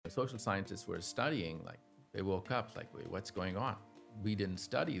social scientists were studying, like they woke up like, wait, what's going on? We didn't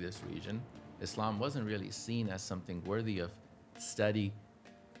study this region. Islam wasn't really seen as something worthy of study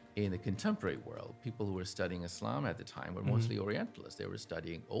in the contemporary world. People who were studying Islam at the time were mostly Orientalists. They were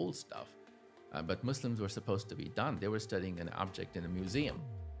studying old stuff. But Muslims were supposed to be done. They were studying an object in a museum.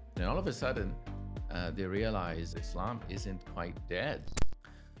 And all of a sudden, they realized Islam isn't quite dead.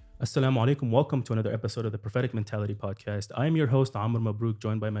 Assalamu alaikum. Welcome to another episode of the Prophetic Mentality Podcast. I am your host, Amr Mabrouk,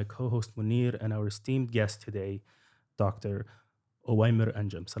 joined by my co-host, Munir, and our esteemed guest today, Dr. Ovamir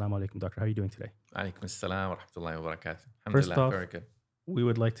Anjum. Assalamu alaikum, doctor. How are you doing today? Alaikum assalam wa rahmatullahi wa barakatuh. First Alhamdulillah, off, very good. we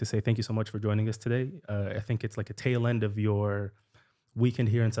would like to say thank you so much for joining us today. I think it's like a tail end of your weekend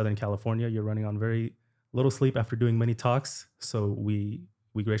here in Southern California. You're running on very little sleep after doing many talks. So we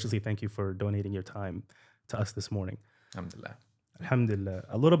graciously thank you for donating your time to us this morning. Alhamdulillah. Alhamdulillah.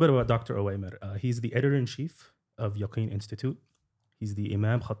 A little bit about Dr. Ovamir. He's the editor-in-chief of Yaqeen Institute. He's the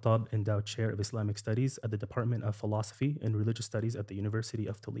Imam Khattab Endowed Chair of Islamic Studies at the Department of Philosophy and Religious Studies at the University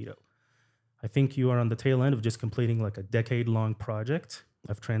of Toledo. I think you are on the tail end of just completing like a decade-long project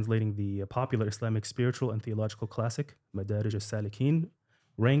of translating the popular Islamic spiritual and theological classic, Madarij al-Salikin,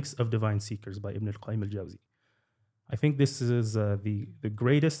 Ranks of Divine Seekers by Ibn al-Qayyim al-Jawzi. I think this is the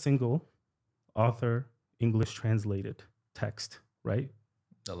greatest single author English translated text, right?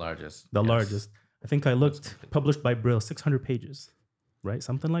 The largest. The yes. largest. I think I looked, published by Brill, 600 pages, right?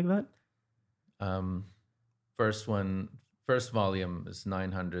 Something like that? First volume is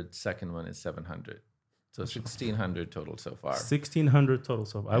 900, second one is 700. So 1,600 total so far. 1,600 total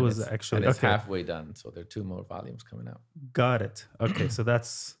so far. It's halfway done, so there are 2 more volumes coming out. Got it. Okay, so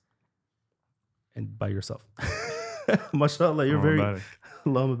that's, and by yourself. MashaAllah, you're very,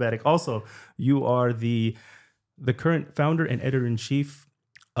 Allahumma barik. Also, you are the current founder and editor-in-chief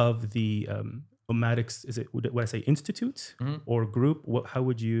of the Ummatics, is it, what I say, institute or group? How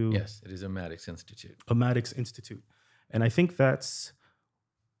would you? Yes, it is Ummatics Institute. Ummatics Institute. And I think that's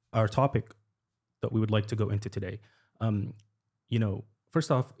our topic that we would like to go into today. First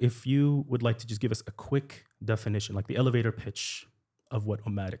off, if you would like to just give us a quick definition, like the elevator pitch of what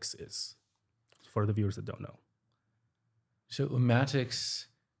Ummatics is for the viewers that don't know. So Ummatics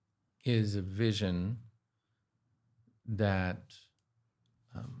is a vision that,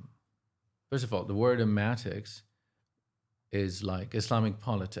 first of all, the word Ummatics is like Islamic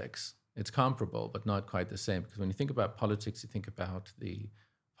politics. It's comparable, but not quite the same. Because when you think about politics, you think about the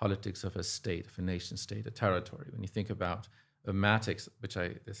politics of a state, of a nation state, a territory. When you think about Ummatics,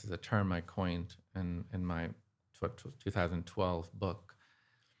 this is a term I coined in my 2012 book.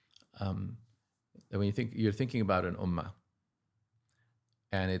 And when you're thinking about an ummah,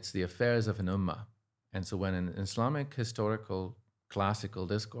 and it's the affairs of an ummah. And so when in Islamic historical classical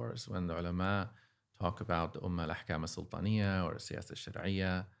discourse, when the ulama talk about the ummah al-ahkam al-sultaniyya or siyasa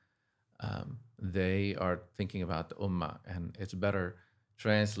al-shar'iyya, they are thinking about the ummah, and it's better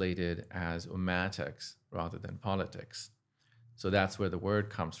translated as ummatics rather than politics. So that's where the word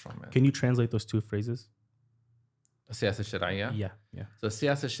comes from. Can you translate those 2 phrases? Siyasa al-shar'iyya? Yeah. So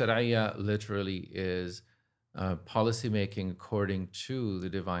siyasa al-shar'iyya literally is policy making according to the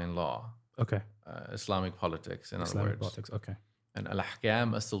divine law. Okay. Islamic politics, in Islamic other words. politics, okay. And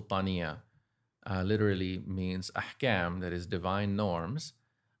al-ahkam al-sultaniyya literally means ahkam, that is divine norms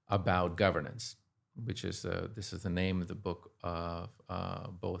about governance, which is, this is the name of the book of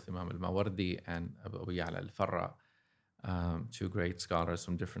both Imam al-Mawardi and Abu Ya'la al-Farra, 2 great scholars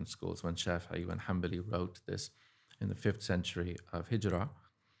from different schools. When Shafi'i and Hanbali wrote this in the 5th century of Hijrah,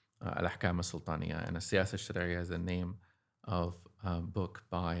 al-ahkam al-sultaniyya, and siyasa al-shar'iyya is the name of a book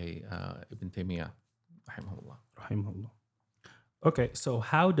by Ibn Taymiyyah, rahimahullah. Okay, so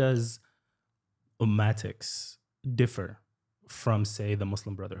how does Ummatics differ from, say, the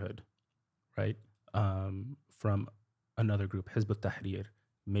Muslim Brotherhood, right? From another group, Hizb al-Tahrir,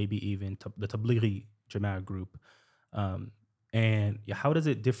 maybe even the Tablighi Jama'ah group. And how does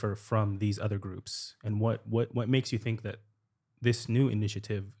it differ from these other groups? And what makes you think that this new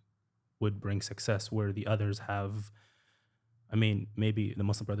initiative would bring success where the others have, maybe the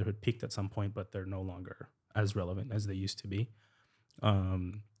Muslim Brotherhood peaked at some point, but they're no longer as relevant as they used to be.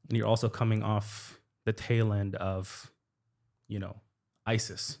 And you're also coming off the tail end of,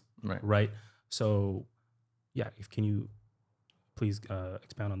 ISIS, right? So, can you please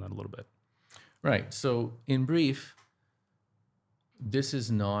expound on that a little bit? Right. So, in brief, this is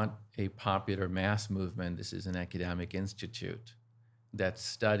not a popular mass movement. This is an academic institute that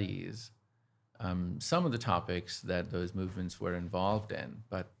studies some of the topics that those movements were involved in,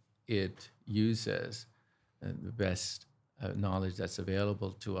 but it uses the best knowledge that's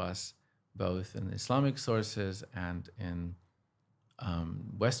available to us, both in Islamic sources and in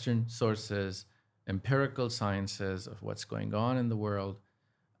Western sources, empirical sciences of what's going on in the world.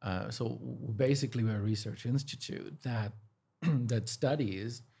 So basically, we're a research institute that that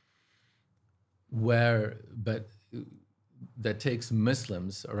studies that takes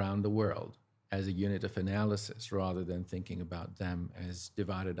Muslims around the world as a unit of analysis rather than thinking about them as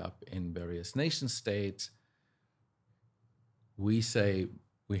divided up in various nation states. We say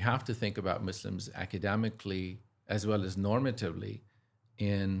we have to think about Muslims academically as well as normatively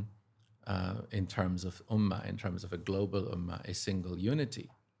in terms of ummah, in terms of a global ummah, a single unity,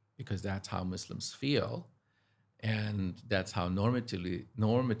 because that's how Muslims feel, and that's how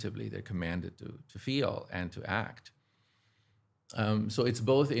normatively they're commanded to feel and to act. So it's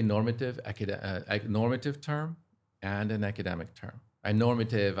both a normative term and an academic term. By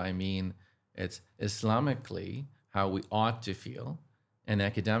normative, I mean it's Islamically how we ought to feel, and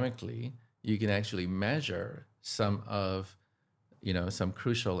academically, you can actually measure some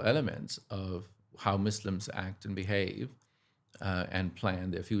crucial elements of how Muslims act and behave and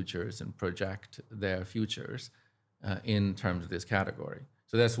plan their futures and project their futures in terms of this category.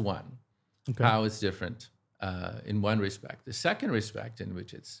 So that's one. Okay. How it's different in one respect. The second respect in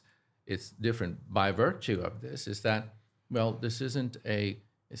which it's different by virtue of this is that, well, this isn't a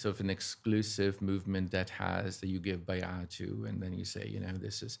sort of an exclusive movement that you give bay'ah to, and then you say,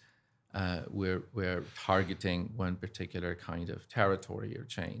 this is we're targeting one particular kind of territory or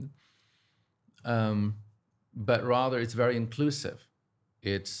chain. But rather, it's very inclusive.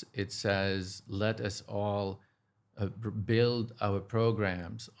 It says, let us all build our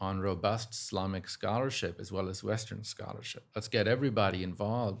programs on robust Islamic scholarship as well as Western scholarship. Let's get everybody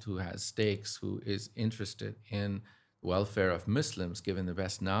involved who has stakes, who is interested in the welfare of Muslims, given the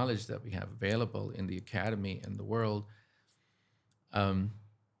best knowledge that we have available in the academy and the world. The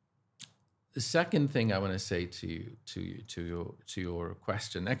second thing I want to say to your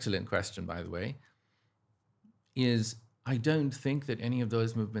question, excellent question, by the way, is I don't think that any of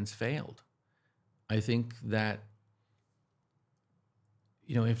those movements failed. I think that,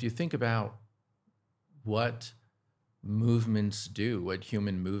 if you think about what movements do, what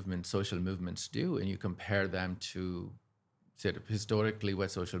human movements, social movements do, and you compare them to sort of historically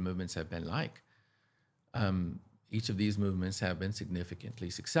what social movements have been like, each of these movements have been significantly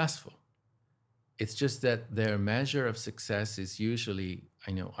successful. It's just that their measure of success is usually,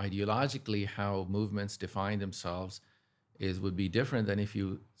 ideologically how movements define themselves would be different than if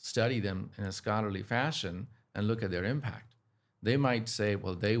you study them in a scholarly fashion and look at their impact. They might say,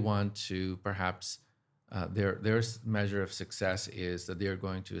 well, they want to perhaps, their measure of success is that they're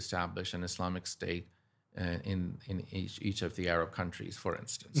going to establish an Islamic state in each of the Arab countries, for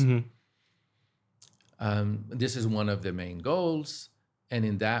instance. Mm-hmm. This is one of the main goals, and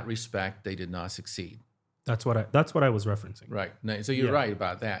in that respect, they did not succeed. That's what I was referencing. Right. So you're right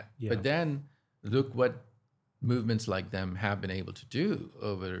about that. Yeah. But then look what movements like them have been able to do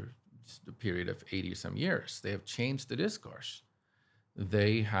over the period of 80 some years. They have changed the discourse.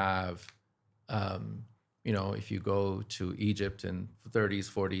 They have, if you go to Egypt in 30s,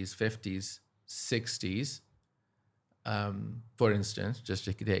 40s, 50s, 60s, for instance, just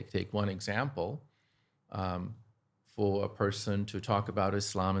to take one example, for a person to talk about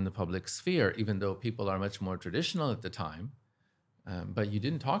Islam in the public sphere, even though people are much more traditional at the time, but you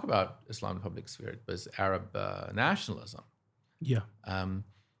didn't talk about Islam in the public sphere. It was Arab nationalism. Yeah.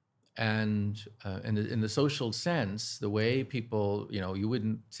 And in the social sense, the way people, you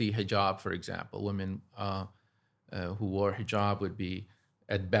wouldn't see hijab, for example. Women who wore hijab would be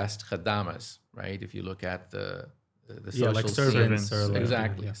at best khadamas, right? If you look at the social like servants, servants.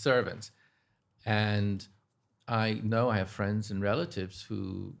 exactly, Yeah. servants. And I know I have friends and relatives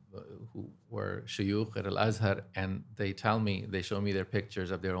who were shuyukh at Al-Azhar, and they show me their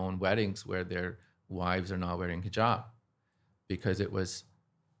pictures of their own weddings where their wives are now wearing hijab, because it was.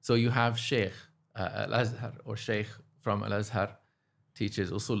 So you have Sheikh Al-Azhar, or Sheikh from Al-Azhar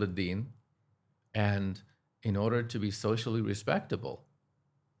teaches Usul al-Din, and in order to be socially respectable,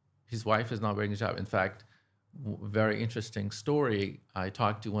 his wife is not wearing hijab. In fact, very interesting story. I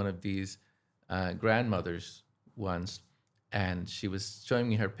talked to one of these grandmothers once, and she was showing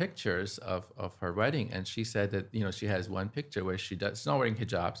me her pictures of her wedding, and she said that she has one picture where she's not wearing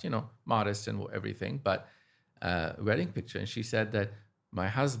hijabs, modest and everything, but wedding picture, and she said that my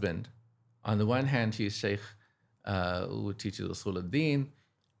husband, on the one hand, he's Sheikh who teaches Usul al-Din,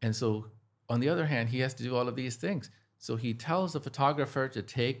 and so on the other hand, he has to do all of these things. So he tells the photographer to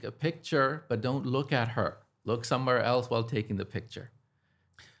take a picture, but don't look at her. Look somewhere else while taking the picture.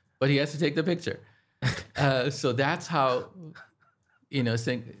 But he has to take the picture. So that's how,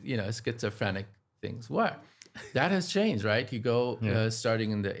 schizophrenic things work. That has changed, right? You go Yeah.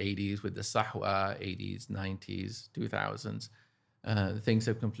 starting in the 80s with the Sahwa, 80s, 90s, 2000s, things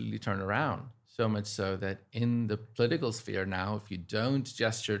have completely turned around. So much so that in the political sphere now, if you don't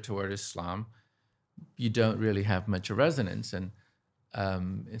gesture toward Islam, you don't really have much resonance. And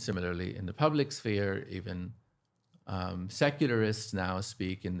similarly, in the public sphere, even secularists now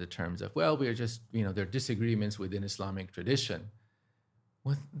speak in the terms of, well, we're just, there are disagreements within Islamic tradition.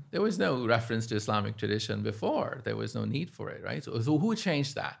 Well, there was no reference to Islamic tradition before. There was no need for it, right? So who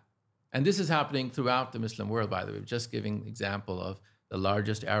changed that? And this is happening throughout the Muslim world, by the way. Just giving example of the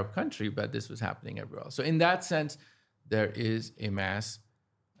largest Arab country, but this was happening everywhere else. So in that sense, there is a mass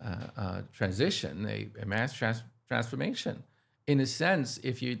transition, a mass transformation. In a sense,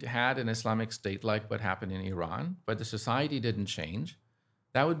 if you had an Islamic state like what happened in Iran, but the society didn't change,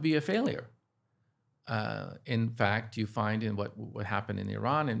 that would be a failure. In fact, you find in what happened in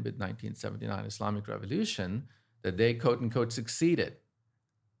Iran in the 1979 Islamic Revolution that they, quote unquote, succeeded.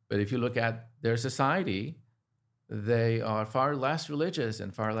 But if you look at their society, they are far less religious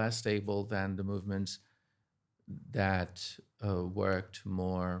and far less stable than the movements that worked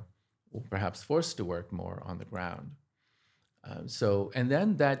more, or perhaps forced to work more on the ground. And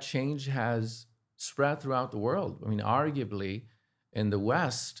then that change has spread throughout the world. I mean, arguably, in the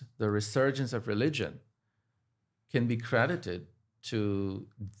West, the resurgence of religion can be credited to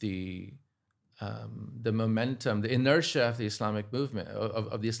the momentum, the inertia of the Islamic movement,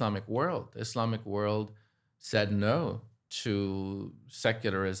 of the Islamic world. The Islamic world said no to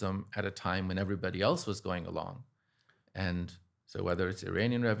secularism at a time when everybody else was going along. And so whether it's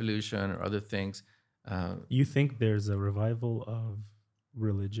Iranian Revolution or other things. You think there's a revival of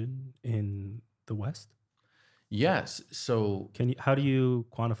religion in the West? Yes. So How do you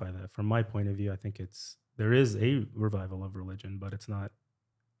quantify that? From my point of view, I think there is a revival of religion, but it's not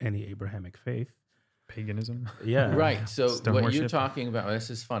any Abrahamic faith. Paganism. Yeah. right. So Stone what worship. you're talking about, this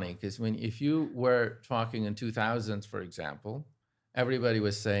is funny, because if you were talking in 2000s, for example, everybody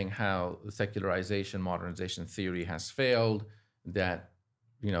was saying how the secularization, modernization theory has failed, that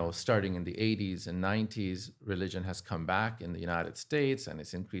starting in the 80s and 90s, religion has come back in the United States and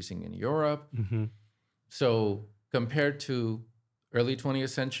it's increasing in Europe. Mm-hmm. So compared to early 20th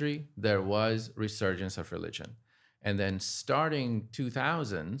century, there was resurgence of religion. And then starting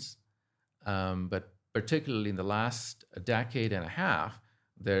 2000s, but particularly in the last decade and a half,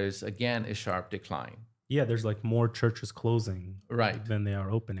 there's again a sharp decline. Yeah, there's like more churches closing Right. than they are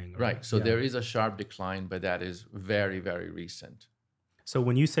opening. Right. So Yeah. there is a sharp decline, but that is very, very recent. So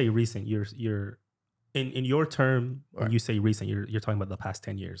when you say recent, you're in your term, when Right. you say recent, you're talking about the past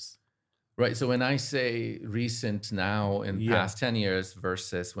 10 years. Right. So when I say recent now in the Yeah. past 10 years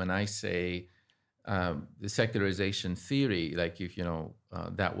versus when I say the secularization theory, like if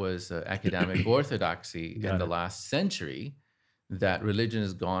that was academic orthodoxy in Got the it. last century, that religion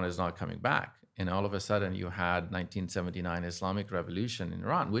is gone, is not coming back. And all of a sudden you had 1979 Islamic Revolution in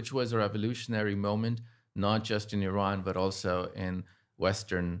Iran, which was a revolutionary moment, not just in Iran, but also in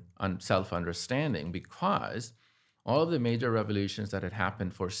Western self-understanding, because all of the major revolutions that had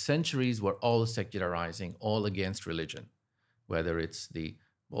happened for centuries were all secularizing, all against religion, whether it's the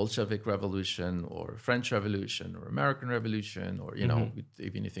Bolshevik Revolution or French Revolution or American Revolution, or,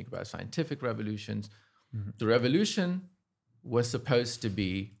 even you think about scientific revolutions. Mm-hmm. The revolution was supposed to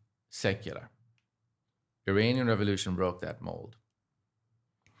be secular. Iranian Revolution broke that mold.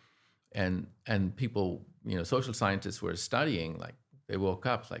 And people, social scientists were studying, like they woke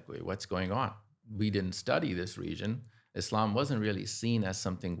up like, wait, what's going on? We didn't study this region. Islam wasn't really seen as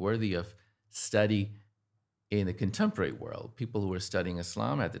something worthy of study in the contemporary world. People who were studying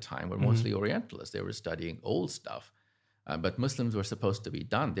Islam at the time were mostly Orientalists. They were studying old stuff. But Muslims were supposed to be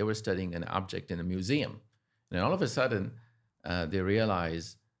done. They were studying an object in a museum. And then all of a sudden, they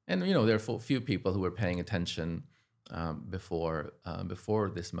realize, and there are few people who were paying attention before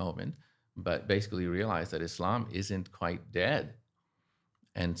this moment, but basically realized that Islam isn't quite dead.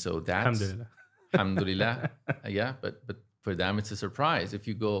 And so that's alhamdulillah. Yeah, but for them it's a surprise. If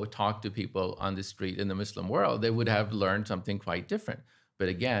you go talk to people on the street in the Muslim world, they would have learned something quite different. But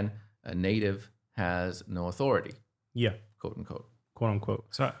again, a native has no authority. Yeah, quote unquote. quote unquote.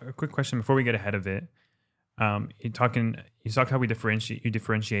 So a quick question before we get ahead of it. You talked how we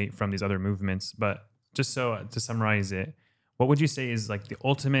differentiate from these other movements, but just so to summarize it, what would you say is like the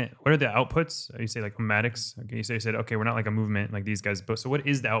ultimate? What are the outputs? You say like Ummatics. Okay, you said okay, we're not like a movement like these guys. But so what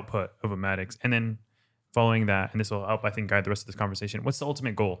is the output of Ummatics? And then following that, and this will help, I think, guide the rest of this conversation. What's the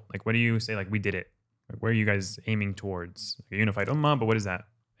ultimate goal? Like, what do you say? Like, we did it. Like, where are you guys aiming towards? Like a unified ummah, but what does that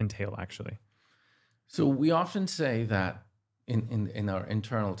entail actually? So we often say that in our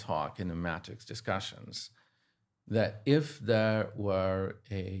internal talk in Ummatics discussions, that if there were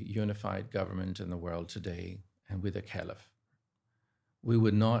a unified government in the world today and with a caliph, we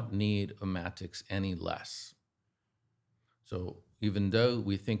would not need ummatics any less. So even though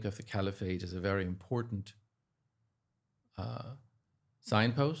we think of the caliphate as a very important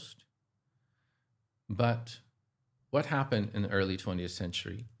signpost, but what happened in the early 20th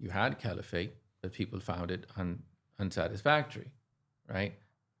century? You had caliphate, but people found it unsatisfactory, right?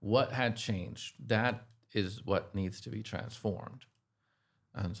 What had changed? That is what needs to be transformed.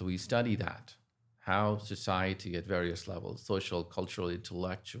 And so we study that, how society at various levels, social, cultural,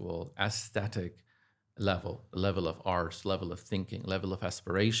 intellectual, aesthetic level of arts, level of thinking, level of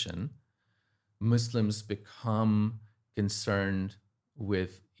aspiration, Muslims become concerned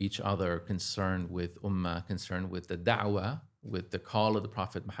with each other, concerned with ummah, concerned with the da'wah, with the call of the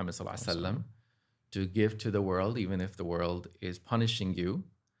Prophet Muhammad sallallahu alaihi wasallam to give to the world, even if the world is punishing you,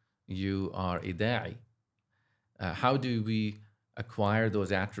 you are a da'i. How do we acquire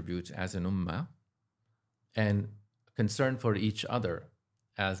those attributes as an ummah and concern for each other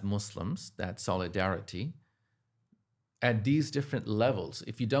as Muslims, that solidarity at these different levels?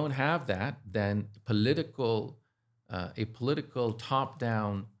 If you don't have that, then a political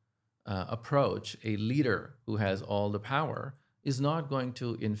top-down approach, a leader who has all the power, is not going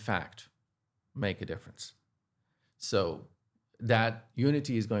to, in fact, make a difference. So that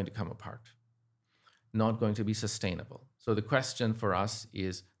unity is going to come apart, not going to be sustainable. So the question for us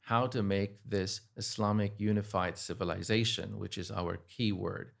is how to make this Islamic unified civilization, which is our key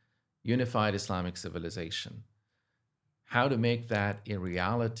word, unified Islamic civilization, how to make that a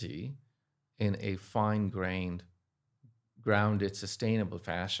reality in a fine-grained, grounded, sustainable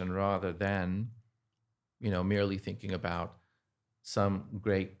fashion, rather than, merely thinking about some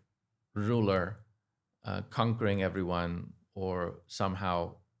great ruler conquering everyone or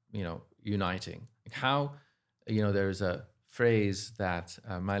somehow, uniting. Like how, there's a phrase that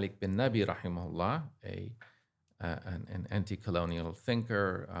Malik bin Nabi, rahimahullah, an anti-colonial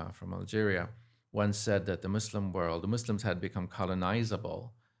thinker from Algeria, once said that the Muslims had become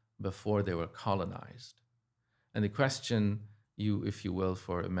colonizable before they were colonized. And the question, if you will,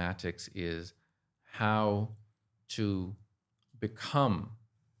 for Ummatics is how to become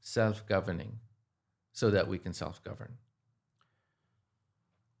self-governing so that we can self-govern.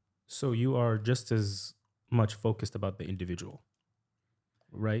 So you are just as much focused about the individual,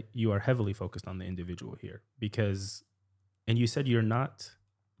 right? You are heavily focused on the individual here because, and you said you're not,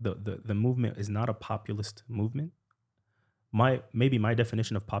 the movement is not a populist movement. Maybe my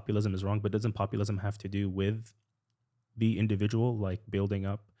definition of populism is wrong, but doesn't populism have to do with the individual, like building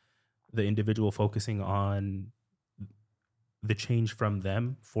up the individual, focusing on the change from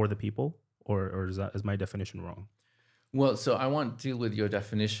them for the people, or is my definition wrong? Well, so I won't deal with your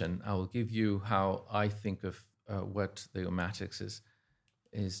definition. I will give you how I think of what the Ummatics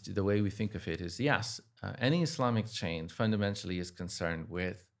is the way we think of it is, yes, any Islamic change fundamentally is concerned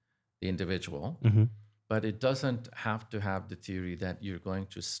with the individual, but it doesn't have to have the theory that you're going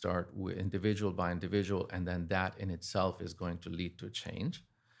to start with individual by individual and then that in itself is going to lead to change.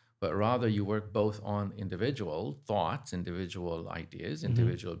 But rather you work both on individual thoughts, individual ideas,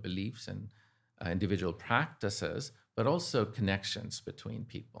 individual beliefs, and individual practices, but also connections between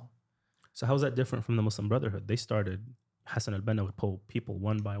people. So how is that different from the Muslim Brotherhood? They started, Hassan al-Banna would pull people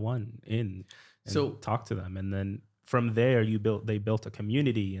one by one in and talk to them. And then from there, they built a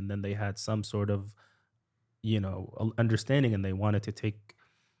community, and then they had some sort of, understanding, and they wanted to take,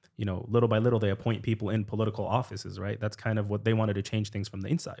 little by little, they appoint people in political offices, right? That's kind of what they wanted to change things from the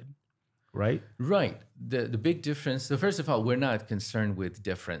inside, right? Right. The big difference, so first of all, we're not concerned with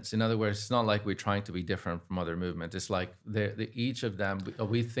difference. In other words, it's not like we're trying to be different from other movements. It's like each of them,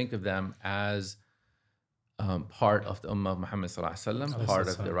 we think of them as part of the Ummah of Muhammad sallallahu alaihi wasallam, part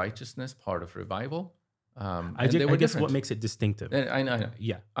of the righteousness, part of revival. I guess what makes it distinctive. I know.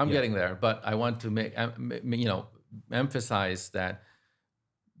 Yeah. I'm getting there, but I want to emphasize that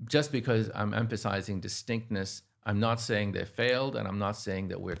just because I'm emphasizing distinctness, I'm not saying they failed, and I'm not saying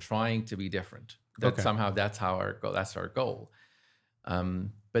that we're trying to be different. That somehow that's our goal.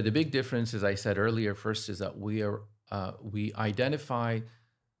 But the big difference, as I said earlier, first is that we identify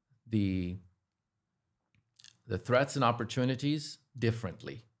the threats and opportunities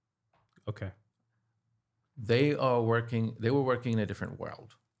differently. Okay. They were working in a different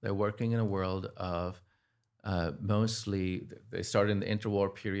world. They're working in a world of mostly, they started in the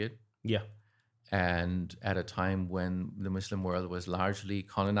interwar period. Yeah. And at a time when the Muslim world was largely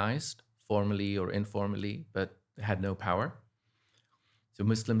colonized, formally or informally, but had no power. So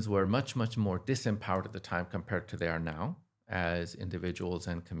Muslims were much, much more disempowered at the time compared to they are now as individuals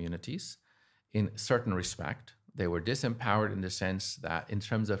and communities in certain respect. They were disempowered in the sense that, in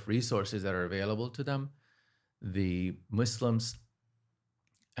terms of resources that are available to them, the Muslims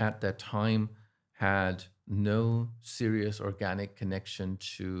at that time had no serious organic connection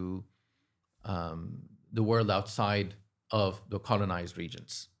to the world outside of the colonized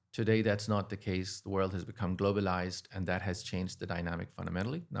regions. Today, that's not the case. The world has become globalized, and that has changed the dynamic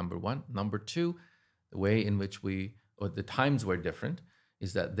fundamentally, number one. Number two, the way in which or the times were different,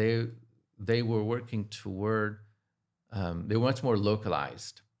 is that they were working toward, they were much more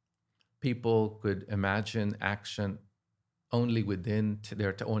localized. People could imagine action only within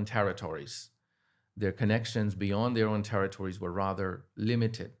their own territories. Their connections beyond their own territories were rather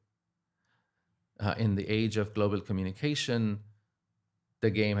limited. In the age of global communication, the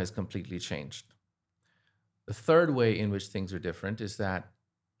game has completely changed. The third way in which things are different is that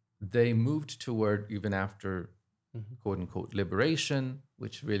they moved toward, even after quote unquote liberation,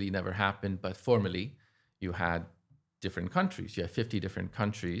 which really never happened, but formally, you had different countries. You have 50 different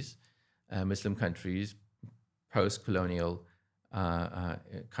countries, Muslim countries, post-colonial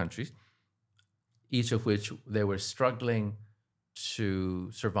countries, each of which they were struggling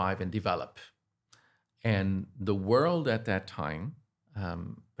to survive and develop. And the world at that time,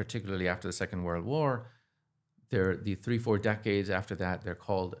 particularly after the Second World War, the 3-4 decades after that, they're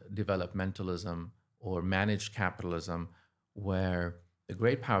called developmentalism or managed capitalism, where the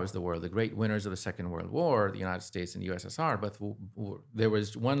great powers of the world, the great winners of the Second World War, the United States and the USSR, but there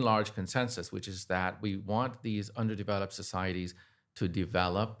was one large consensus, which is that we want these underdeveloped societies to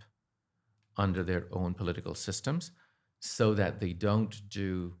develop under their own political systems so that they don't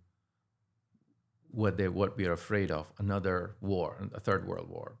do what we are afraid of, another war, a third world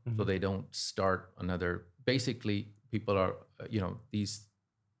war. So they don't start another. Basically, people are, these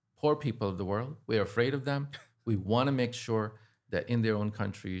poor people of the world, we're afraid of them. We want to make sure that in their own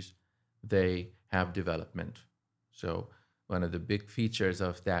countries, they have development. So one of the big features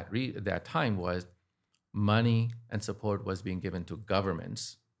of that time was money and support was being given to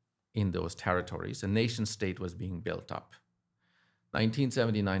governments in those territories. A nation state was being built up.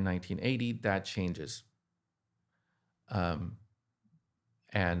 1979, 1980, that changes. And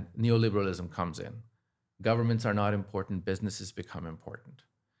neoliberalism comes in. Governments are not important, businesses become important.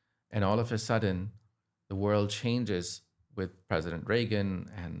 And all of a sudden, the world changes with President Reagan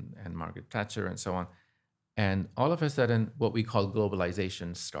and Margaret Thatcher and so on. And all of a sudden, what we call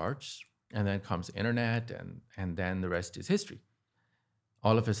globalization starts, and then comes internet, and then the rest is history.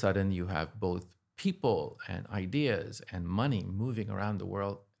 All of a sudden, you have both people and ideas and money moving around the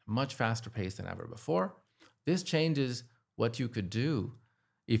world much faster pace than ever before. This changes what you could do.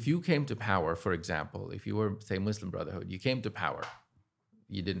 If you came to power, for example, if you were, say, Muslim Brotherhood, you came to power,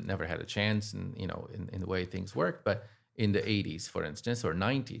 you never had a chance in the way things worked, but in the 80s, for instance, or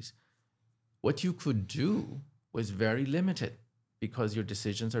 90s, what you could do was very limited because your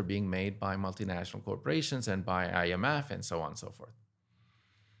decisions are being made by multinational corporations and by IMF and so on and so forth.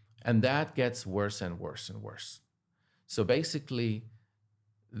 And that gets worse and worse and worse. So basically,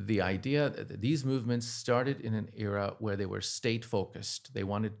 the idea that these movements started in an era where they were state-focused. They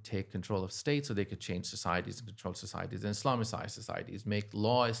wanted to take control of states so they could change societies and control societies and Islamicize societies, make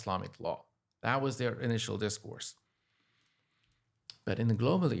law Islamic law. That was their initial discourse. But in the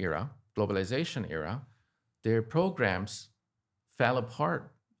globalization era, their programs fell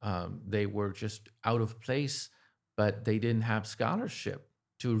apart. They were just out of place, but they didn't have scholarship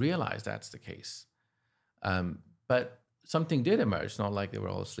to realize that's the case. But something did emerge. It's not like they were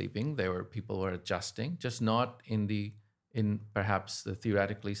all sleeping. People were adjusting, just not in perhaps the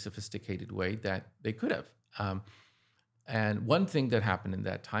theoretically sophisticated way that they could have. And one thing that happened in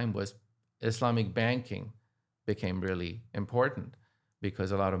that time was Islamic banking became really important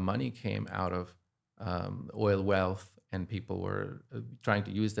because a lot of money came out of oil wealth, and people were trying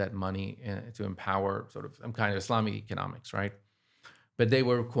to use that money to empower sort of some kind of Islamic economics, right? But they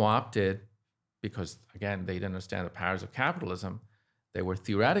were co-opted because, again, they didn't understand the powers of capitalism. They were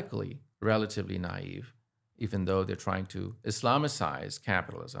theoretically relatively naive, even though they're trying to Islamicize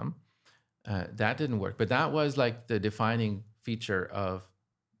capitalism. That didn't work. But that was like the defining feature of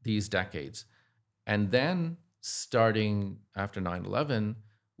these decades. And then starting after 9/11,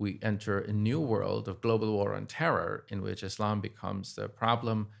 we enter a new world of global war on terror in which Islam becomes the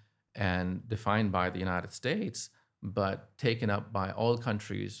problem and defined by the United States, but taken up by all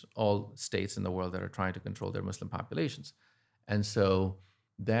countries, all states in the world that are trying to control their Muslim populations. And so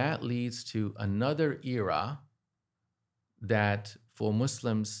that leads to another era that for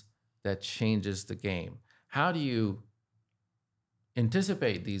Muslims that changes the game. How do you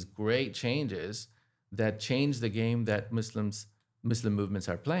anticipate these great changes that change the game that Muslim movements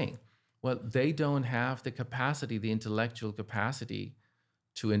are playing? Well, they don't have the capacity, the intellectual capacity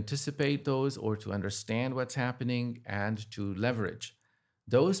to anticipate those or to understand what's happening and to leverage.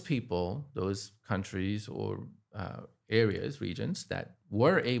 Those people, those countries or areas, regions that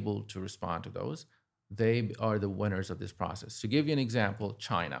were able to respond to those, they are the winners of this process. To give you an example,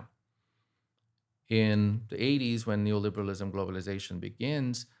 China. In the 80s, when neoliberalism, globalization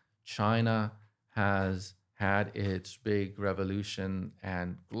begins, China has had its big revolution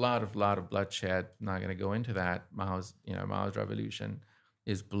and a lot of bloodshed. Not going to go into that. Mao's revolution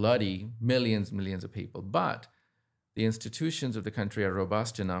is bloody, millions of people. But the institutions of the country are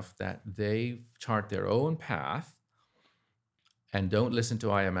robust enough that they chart their own path and don't listen to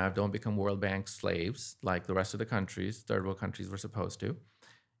IMF, don't become World Bank slaves like the rest of the countries, third world countries were supposed to.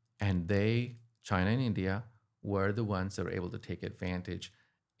 And China and India, were the ones that were able to take advantage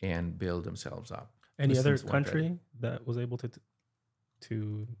and build themselves up. Any other Muslims weren't ready. country that was able to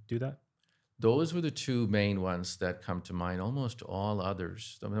do that? Those were the two main ones that come to mind. Almost all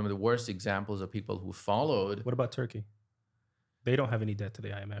others, some of the worst examples of people who followed. What about Turkey? They don't have any debt to the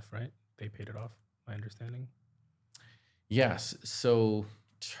IMF, right? They paid it off, my understanding. Yes. So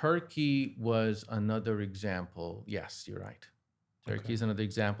Turkey was another example. Yes, you're right. Turkey is another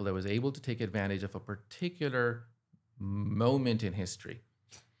example that was able to take advantage of a particular moment in history.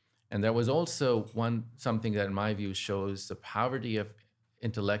 And there was also something that, in my view, shows the poverty of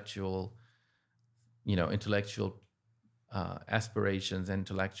intellectual aspirations,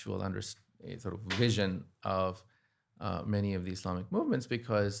 intellectual sort of vision of many of the Islamic movements,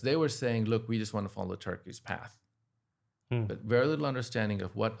 because they were saying, look, we just want to follow Turkey's path. But very little understanding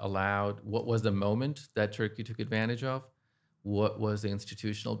of what was the moment that Turkey took advantage of, what was the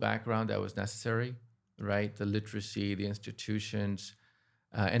institutional background that was necessary, right? The literacy, the institutions.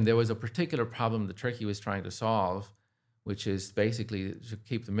 And there was a particular problem that Turkey was trying to solve, which is basically to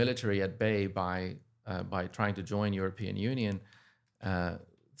keep the military at bay by trying to join European Union.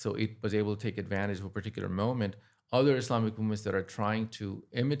 So it was able to take advantage of a particular moment. Other Islamic movements that are trying to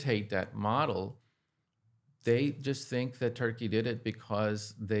imitate that model, they just think that Turkey did it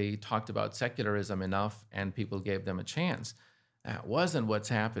because they talked about secularism enough and people gave them a chance. That wasn't what's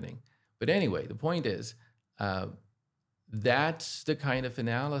happening. But anyway, the point is, that's the kind of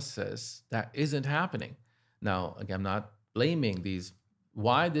analysis that isn't happening. Now, again, I'm not blaming these.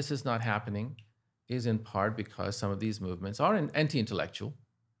 Why this is not happening is in part because some of these movements are anti-intellectual.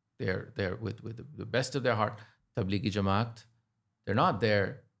 They're with the best of their heart. Tablighi Jamaat, they're not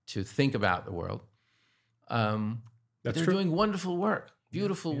there to think about the world. They're doing wonderful work,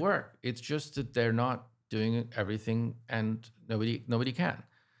 beautiful work. It's just that they're not doing everything, and nobody can.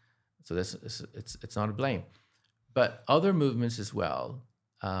 So it's not a blame. But other movements as well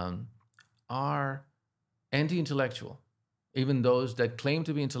are anti-intellectual. Even those that claim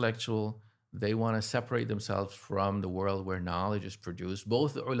to be intellectual, they want to separate themselves from the world where knowledge is produced,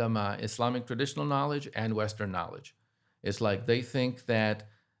 both the ulama, Islamic traditional knowledge, and Western knowledge. It's like they think that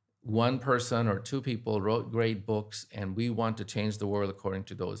one person or two people wrote great books, and we want to change the world according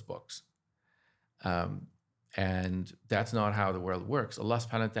to those books. And that's not how the world works. Allah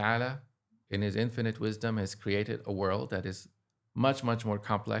subhanahu wa ta'ala, in His infinite wisdom, has created a world that is much, much more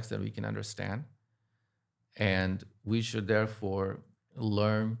complex than we can understand. And we should therefore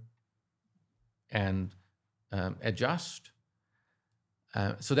learn and adjust.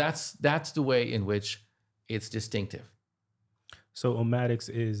 So that's the way in which it's distinctive. So Ummatics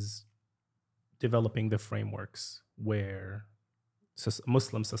is developing the frameworks where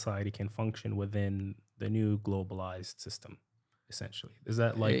Muslim society can function within the new globalized system, essentially. Is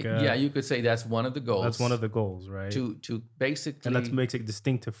that like... yeah, you could say that's one of the goals. That's one of the goals, right? To basically... And that makes it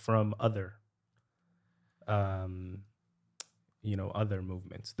distinctive from other, other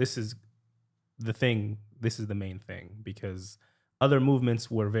movements. This is the thing. This is the main thing, because other movements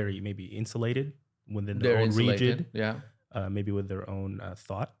were very maybe insulated within their own region. Yeah. Maybe with their own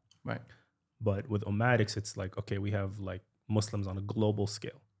thought. Right. But with Ummatics, it's like, okay, we have like Muslims on a global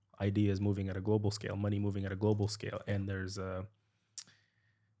scale, ideas moving at a global scale, money moving at a global scale. And there's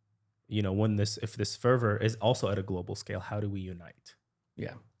if this fervor is also at a global scale, how do we unite?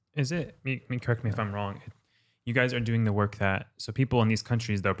 Yeah. Is it, correct me if I'm wrong, you guys are doing the work so people in these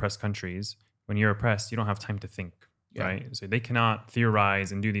countries, the oppressed countries, when you're oppressed, you don't have time to think. Yeah. Right. So they cannot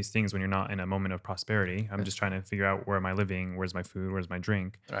theorize and do these things when you're not in a moment of prosperity. I'm just trying to figure out, where am I living? Where's my food? Where's my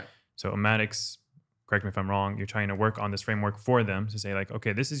drink? Right. So Ummatics, correct me if I'm wrong, you're trying to work on this framework for them to say like,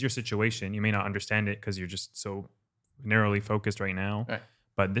 okay, this is your situation. You may not understand it because you're just so narrowly focused right now, right,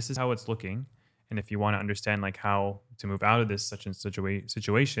 but this is how it's looking. And if you want to understand like how to move out of this such and such a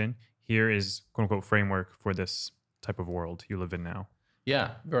situation, here is quote unquote framework for this type of world you live in now.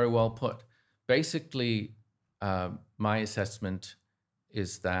 Yeah, very well put. Basically, my assessment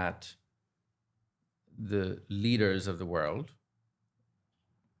is that the leaders of the world,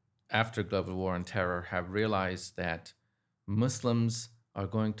 after global war on terror, have realized that Muslims are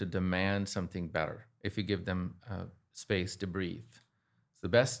going to demand something better if you give them space to breathe. The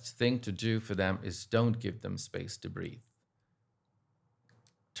best thing to do for them is don't give them space to breathe.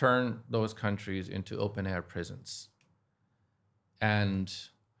 Turn those countries into open air prisons. And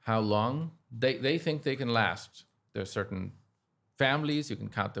how long? They think they can last. There are certain families, you can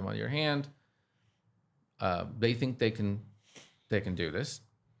count them on your hand. They think they can do this.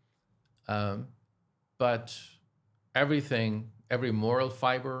 But every moral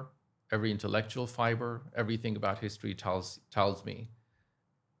fiber, every intellectual fiber, everything about history tells me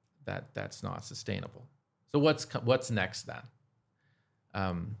that that's not sustainable. So what's next then?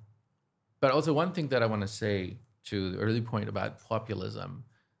 But also one thing that I want to say to the early point about populism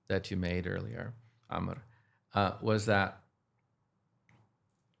that you made earlier, Amr, was that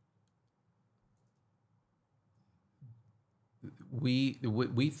we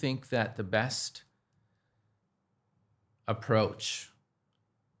think that the best approach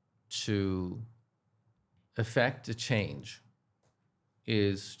to effect a change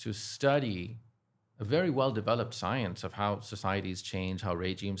is to study a very well-developed science of how societies change, how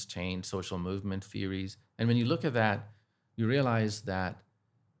regimes change, social movement theories. And when you look at that, you realize that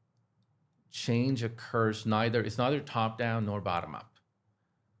change occurs it's neither top-down nor bottom-up.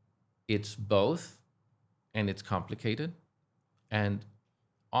 It's both, and it's complicated. And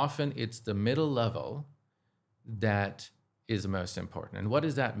often it's the middle level that is most important. And what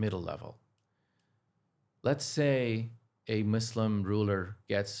is that middle level? Let's say a Muslim ruler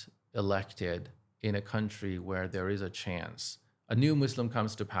gets elected in a country where there is a chance. A new Muslim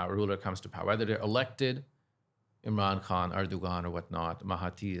ruler comes to power, whether they're elected, Imran Khan, Erdogan, or whatnot,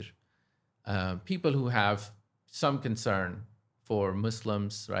 Mahathir, people who have some concern for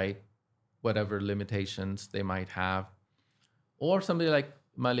Muslims, right? Whatever limitations they might have. Or somebody like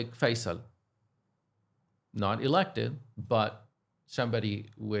Malik Faisal, not elected, but somebody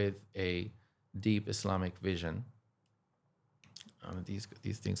with a deep Islamic vision.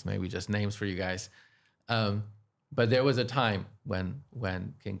 These things may be just names for you guys. But there was a time when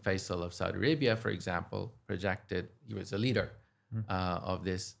King Faisal of Saudi Arabia, for example, projected, he was a leader of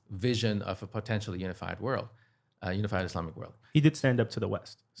this vision of a potentially unified world, unified Islamic world. He did stand up to the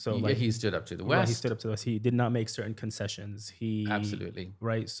West. So he stood up to the West. Right, he stood up to the West. He did not make certain concessions. Absolutely.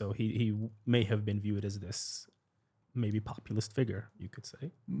 Right. So he may have been viewed as this maybe populist figure, you could say.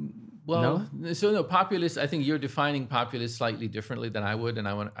 Well, no, populist, I think you're defining populist slightly differently than I would, and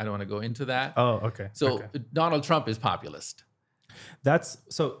I don't want to go into that. Oh, okay. So okay. Donald Trump is populist.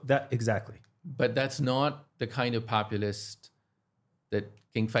 Exactly. But that's not the kind of populist that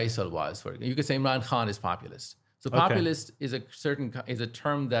King Faisal was. You could say Imran Khan is populist. So populist is a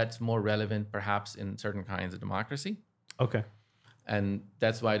term that's more relevant perhaps in certain kinds of democracy. Okay. And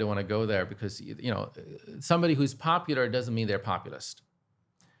that's why I don't want to go there, because somebody who's popular doesn't mean they're populist.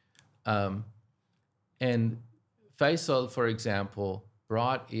 And Faisal, for example,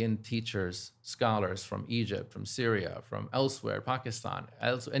 brought in teachers, scholars from Egypt, from Syria, from elsewhere, Pakistan,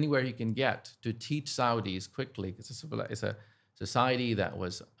 anywhere he can get to teach Saudis quickly. It's a society that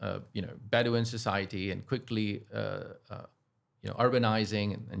was, Bedouin society, and quickly,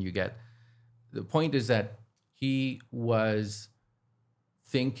 urbanizing, and you get. The point is that he was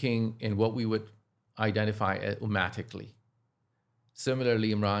thinking in what we would identify as ummatically.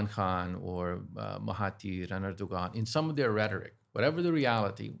 Similarly, Imran Khan or Mahathir and Erdogan, in some of their rhetoric, whatever the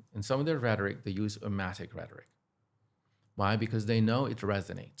reality, in some of their rhetoric, they use ummatic rhetoric. Why? Because they know it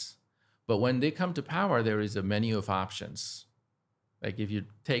resonates. But when they come to power, there is a menu of options. Like if you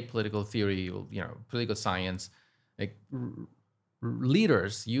take political theory, political science, like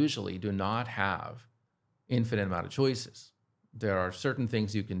leaders usually do not have infinite amount of choices. There are certain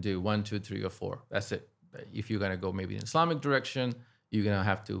things you can do, 1, 2, 3, or 4. That's it. If you're going to go maybe in Islamic direction, you're going to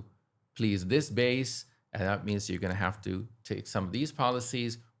have to please this base, and that means you're going to have to take some of these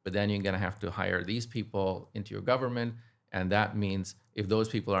policies, but then you're going to have to hire these people into your government, and that means if those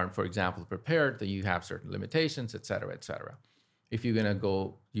people aren't, for example, prepared, then you have certain limitations, et cetera, et cetera. If you're going to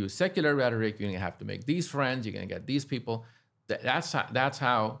go use secular rhetoric, you're going to have to make these friends, you're going to get these people. That's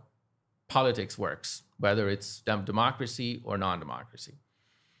how politics works, whether it's democracy or non-democracy.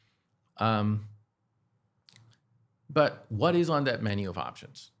 But what is on that menu of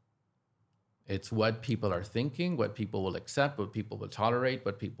options? It's what people are thinking, what people will accept, what people will tolerate,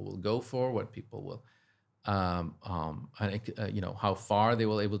 what people will go for, what people will how far they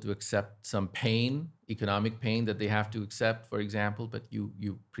will able to accept some pain, economic pain that they have to accept, for example, but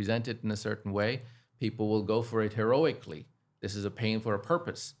you present it in a certain way, people will go for it heroically. This is a pain for a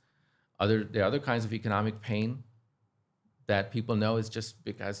purpose. There are other kinds of economic pain that people know is just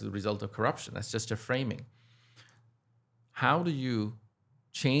because of the result of corruption. That's just a framing. How do you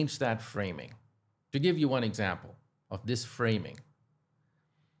change that framing? To give you one example of this framing,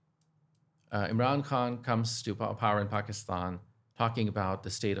 Imran Khan comes to power in Pakistan talking about the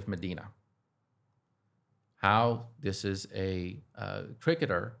state of Medina. How this is a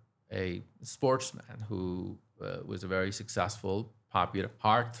cricketer, a sportsman who was a very successful, popular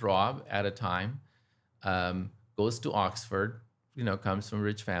heartthrob at a time, goes to Oxford, comes from a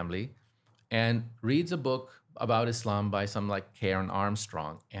rich family, and reads a book about Islam by some like Karen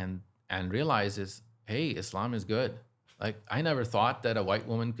Armstrong, and realizes, hey, Islam is good. Like, I never thought that a white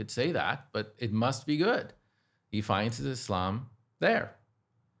woman could say that, but it must be good. He finds his Islam there.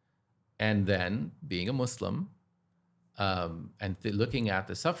 And then, being a Muslim, and looking at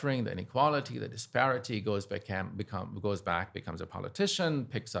the suffering, the inequality, the disparity, goes back, becomes a politician,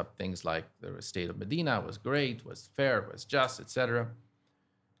 picks up things like the state of Medina was great, was fair, was just, etc.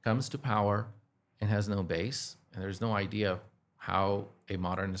 Comes to power and has no base, and there's no idea how a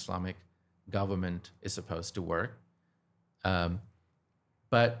modern Islamic government is supposed to work.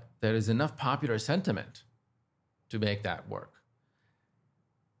 But there is enough popular sentiment to make that work.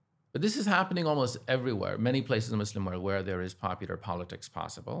 But this is happening almost everywhere, many places in the Muslim world where there is popular politics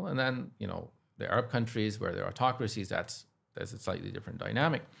possible. And then, the Arab countries where there are autocracies, that's a slightly different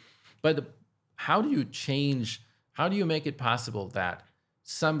dynamic. But how do you make it possible that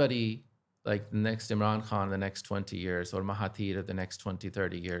somebody like the next Imran Khan the next 20 years, or Mahathir the next 20,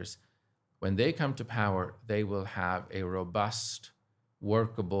 30 years, when they come to power, they will have a robust,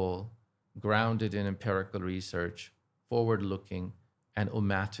 workable, grounded in empirical research, forward-looking, and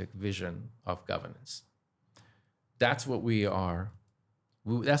ummatic vision of governance? That's what we want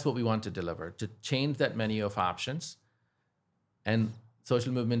to deliver, to change that menu of options. And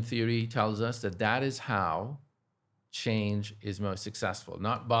social movement theory tells us that is how change is most successful.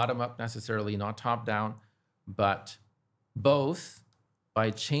 Not bottom up necessarily, not top down, but both by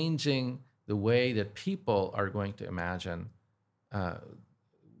changing the way that people are going to imagine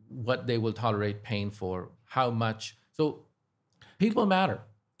what they will tolerate pain for, how much. So people matter.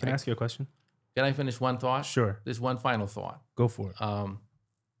 Can I ask you a question? Can I finish one thought? Sure. There's one final thought. Go for it.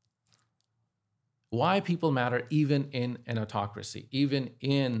 Why people matter even in an autocracy, even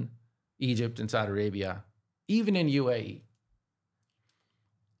in Egypt and Saudi Arabia, even in UAE.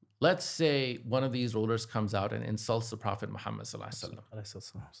 Let's say one of these rulers comes out and insults the Prophet Muhammad sallallahu alaihi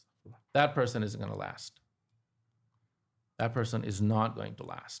wasallam. That person isn't going to last. That person is not going to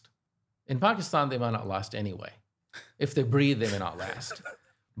last. In Pakistan, they might not last anyway. If they breathe, they may not last.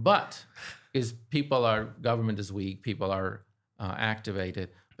 But because government is weak, people are activated.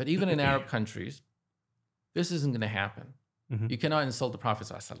 But even in Arab countries, this isn't going to happen. Mm-hmm. You cannot insult the Prophet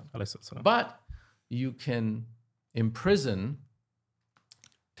sallallahu alaihi wasallam. Alayhi But you can imprison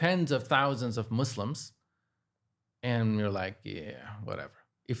tens of thousands of Muslims, and you're like, yeah, whatever.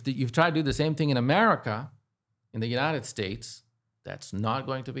 If you've tried to do the same thing in America, in the United States, that's not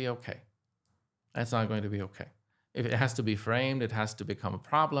going to be okay. That's not going to be okay. If it has to be framed, it has to become a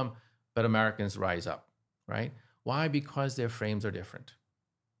problem, but Americans rise up, right? Why? Because their frames are different.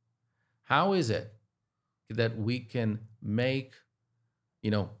 How is it that we can make,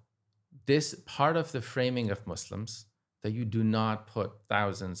 this part of the framing of Muslims, that you do not put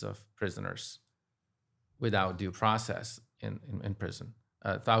thousands of prisoners without due process in prison,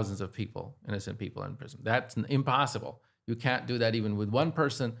 thousands of people, innocent people in prison? That's impossible. You can't do that even with one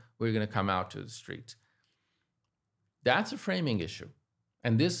person. We're going to come out to the streets. That's a framing issue.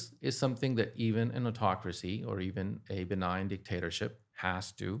 And this is something that even an autocracy or even a benign dictatorship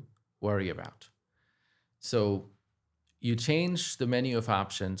has to worry about. So you change the menu of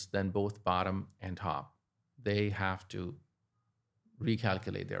options, then both bottom and top, they have to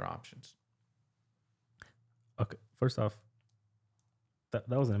recalculate their options. Okay, first off, that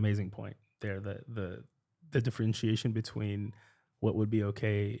was an amazing point there. The differentiation between what would be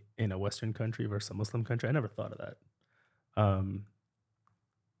okay in a Western country versus a Muslim country. I never thought of that.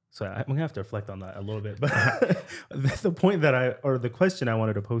 So I'm gonna have to reflect on that a little bit. But the point the question I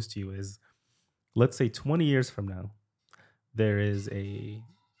wanted to pose to you is, let's say 20 years from now, there is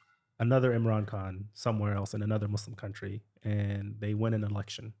another Imran Khan somewhere else in another Muslim country, and they win an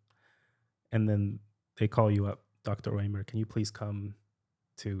election, and then they call you up, Dr. Ovamir, can you please come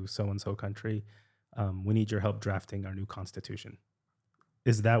to so-and-so country? We need your help drafting our new constitution.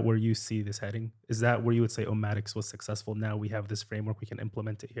 Is that where you see this heading? Is that where you would say Ummatics was successful? Now we have this framework, we can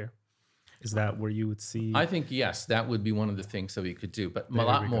implement it here. Is that where you would see? I think, yes, that would be one of the things that we could do, but a There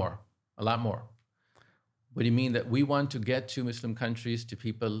lot we go. more, a lot more. What do you mean that we want to get to Muslim countries, to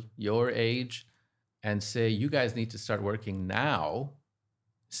people your age, and say, you guys need to start working now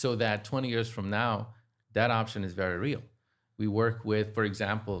so that 20 years from now, that option is very real. We work with, for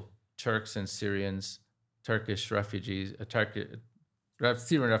example, Turks and Syrians, Turkish refugees,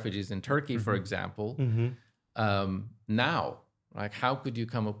 Syrian refugees in Turkey, for example. Now, like, how could we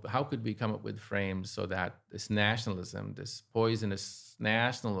come up with frames so that this nationalism, this poisonous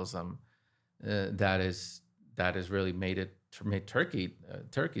nationalism, that has really made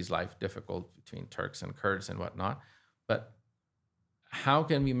Turkey's life difficult between Turks and Kurds and whatnot. But how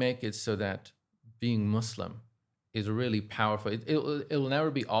can we make it so that being Muslim is really powerful? It'll never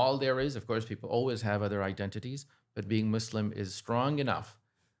be all there is. Of course, people always have other identities, but being Muslim is strong enough,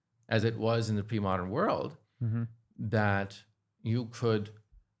 as it was in the pre-modern world, that you could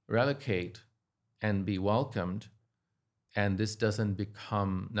relocate and be welcomed. And this doesn't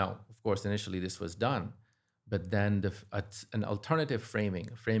become, now, of course, initially this was done, but then an alternative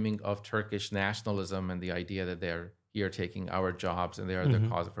framing of Turkish nationalism and the idea that they're here taking our jobs and they are the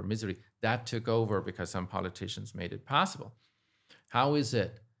cause of our misery, that took over because some politicians made it possible. How is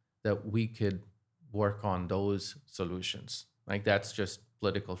it that we could work on those solutions? Like, that's just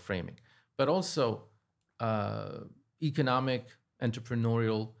political framing, but also economic,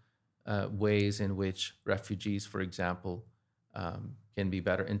 entrepreneurial ways in which refugees, for example, can be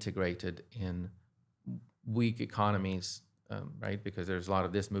better integrated in weak economies, right? Because there's a lot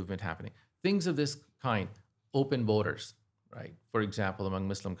of this movement happening. Things of this kind, open borders, right? For example, among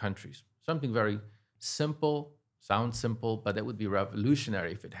Muslim countries, something very simple, sounds simple, but it would be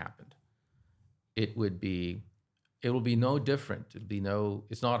revolutionary if it happened. It will be no different.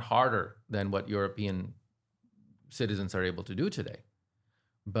 It's not harder than what European citizens are able to do today.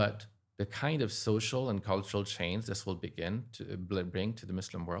 But the kind of social and cultural change this will begin to bring to the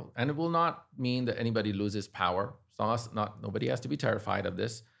Muslim world, and it will not mean that anybody loses power. Nobody has to be terrified of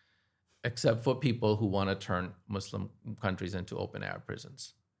this, except for people who want to turn Muslim countries into open-air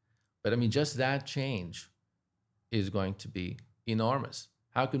prisons. But I mean, just that change is going to be enormous.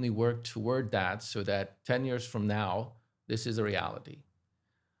 How can we work toward that so that 10 years from now, this is a reality?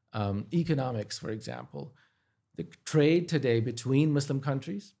 Economics, for example. The trade today between Muslim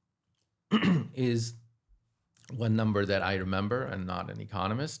countries is one number that I remember, and not an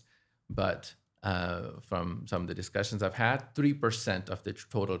economist, but from some of the discussions I've had, 3% of the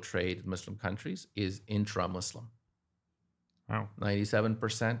total trade in Muslim countries is intra-Muslim. Wow.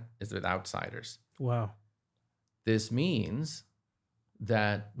 97% is with outsiders. Wow. This means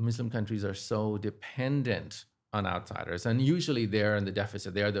that Muslim countries are so dependent on outsiders, and usually they're in the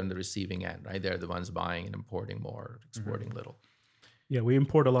deficit. They're on the receiving end, right? They're the ones buying and importing more, exporting little. Yeah, we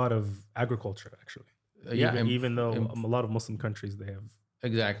import a lot of agriculture, actually. Yeah, even though a lot of Muslim countries, they have,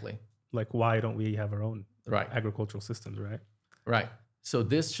 exactly. like, why don't we have our own Right. agricultural systems, right? Right. So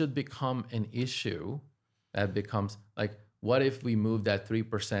this should become an issue that becomes like, what if we move that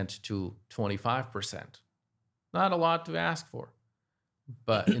 3% to 25%? Not a lot to ask for,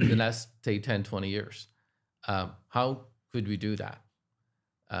 but in the next, say, 10, 20 years, how could we do that?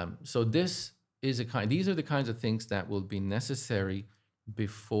 So these are the kinds of things that will be necessary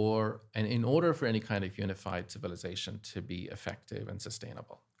before, and in order for any kind of unified civilization to be effective and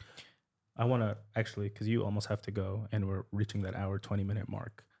sustainable. I want to actually, because you almost have to go and we're reaching that hour, 20-minute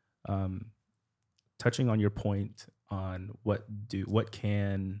mark. Touching on your point on what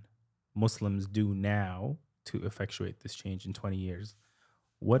can Muslims do now to effectuate this change in 20 years,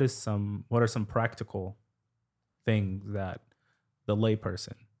 what are some practical things that the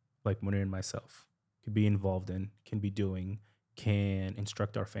layperson like Munir and myself could be involved in, can be doing, can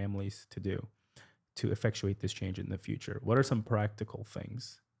instruct our families to do to effectuate this change in the future? What are some practical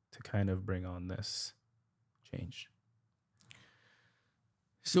things to kind of bring on this change?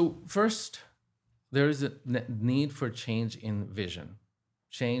 So first, there is a need for change in vision,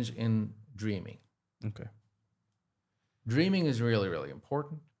 change in dreaming. Okay. Dreaming is really, really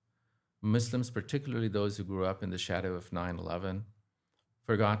important. Muslims, particularly those who grew up in the shadow of 9/11,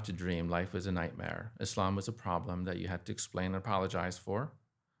 forgot to dream. Life was a nightmare. Islam was a problem that you had to explain and apologize for,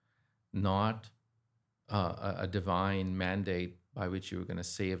 not a divine mandate by which you were going to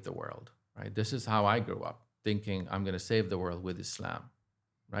save the world, right? This is how I grew up, thinking I'm going to save the world with Islam,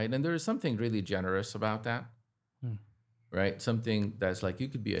 right? And there is something really generous about that, right? Something that's like, you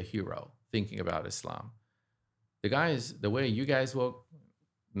could be a hero thinking about Islam. The way you guys woke,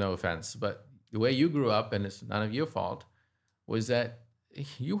 no offense, but the way you grew up, and it's none of your fault, was that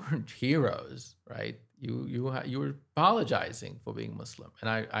you weren't heroes, right? You were apologizing for being Muslim, and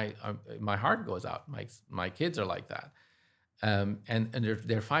I my heart goes out. My kids are like that, and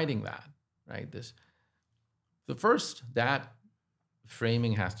they're fighting that, right? The first that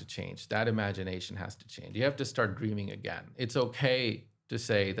framing has to change. That imagination has to change. You have to start dreaming again. It's okay to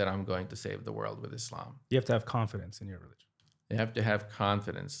say that I'm going to save the world with Islam. You have to have confidence in your religion. You have to have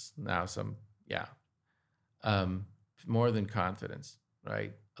confidence. Now, more than confidence,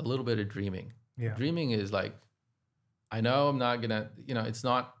 right? A little bit of dreaming. Yeah. Dreaming is like, I know I'm not gonna, it's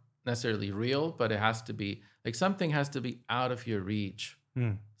not necessarily real, but it has to be like something has to be out of your reach,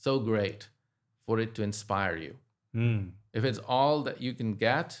 so great for it to inspire you. If it's all that you can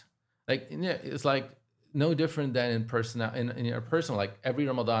get, like it's like no different than in your personal. Like every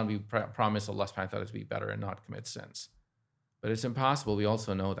Ramadan, we promise Allah subhanahu wa ta'ala to be better and not commit sins, but it's impossible. We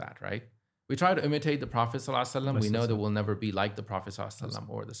also know that, right? We try to imitate the Prophet sallallahu alaihi wasallam. We know that we'll never be like the Prophet sallallahu alaihi wasallam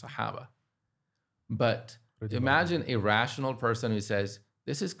or the Sahaba. But imagine a rational person who says,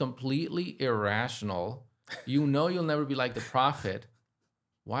 "This is completely irrational. You know you'll never be like the Prophet.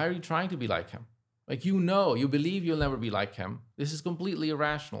 Why are you trying to be like him? Like you believe you'll never be like him. This is completely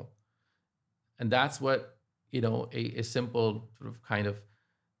irrational." And that's what, a simple sort of kind of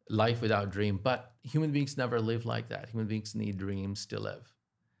life without dream. But human beings never live like that. Human beings need dreams to live.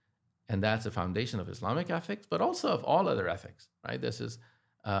 And that's the foundation of Islamic ethics, but also of all other ethics, right? This is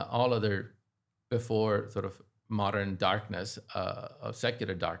all other before sort of modern darkness, of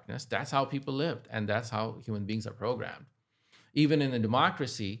secular darkness. That's how people lived, and that's how human beings are programmed. Even in a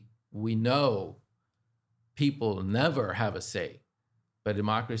democracy, we know people never have a say, but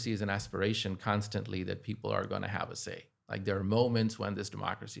democracy is an aspiration constantly that people are going to have a say. Like there are moments when this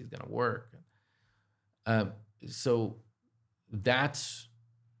democracy is going to work. So that's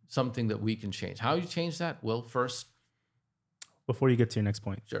something that we can change. How do you change that? Well, first, before you get to your next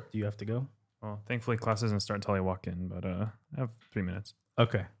point, sure. Do you have to go? Well, thankfully class doesn't start until I walk in, but I have 3 minutes.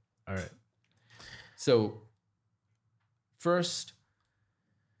 Okay. All right. So first,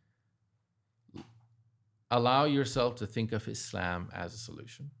 allow yourself to think of Islam as a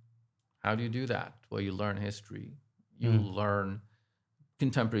solution. How do you do that? Well, you learn history. You learn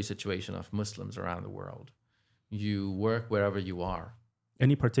contemporary situation of Muslims around the world. You work wherever you are.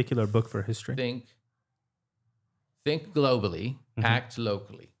 Any particular book for history? Think globally, act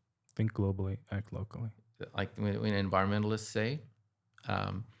locally. Think globally, act locally. Like when environmentalists say,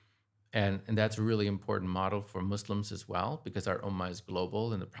 and that's a really important model for Muslims as well, because our ummah is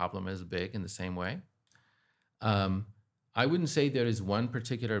global and the problem is big in the same way. I wouldn't say there is one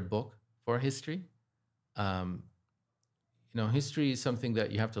particular book for history. History is something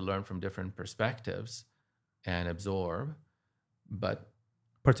that you have to learn from different perspectives and absorb, but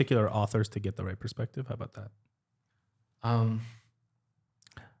particular authors to get the right perspective. How about that?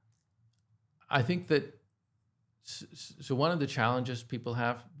 I think that so one of the challenges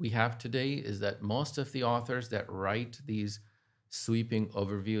we have today is that most of the authors that write these sweeping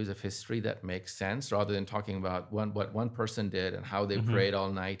overviews of history that make sense, rather than talking about what one person did and how they prayed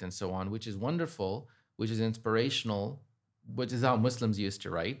all night and so on, which is wonderful, which is inspirational, which is how Muslims used to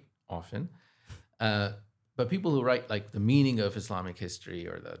write often. But people who write like the meaning of Islamic history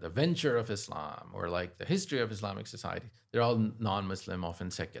or the venture of Islam or like the history of Islamic society, they're all non-Muslim,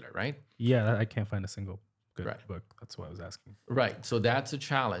 often secular, right? Yeah, I can't find a single good Right. book. That's why I was asking. Right. So that's a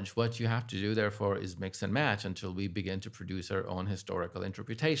challenge. What you have to do, therefore, is mix and match until we begin to produce our own historical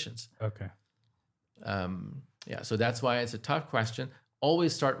interpretations. Okay. So that's why it's a tough question.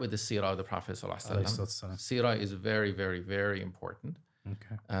 Always start with the seerah of the Prophet ﷺ. Seerah is very, very, very important.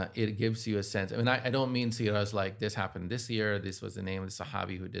 Okay. It gives you a sense. I mean, I don't mean seerah as like this happened this year, this was the name of the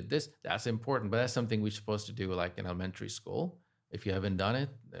Sahabi who did this. That's important, but that's something we're supposed to do like in elementary school. If you haven't done it,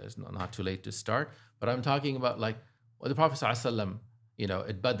 there's not too late to start. But I'm talking about like the Prophet ﷺ,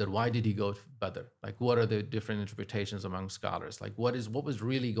 at Badr, why did he go to Badr? Like, what are the different interpretations among scholars? Like, what was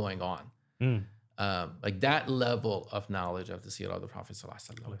really going on? Like that level of knowledge of the seerah of the Prophet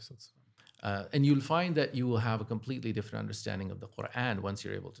ﷺ. And you'll find that you will have a completely different understanding of the Quran once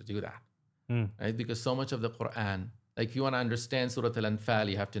you're able to do that, right? Because so much of the Quran, like if you want to understand Surah Al-Anfal,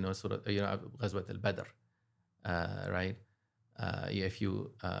 you have to know Ghazwat al-Badr, right? If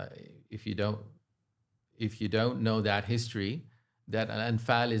you don't know that history, that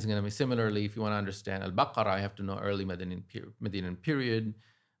Al-Anfal is going to be similarly. If you want to understand Al-Baqarah, you have to know early Medinan period.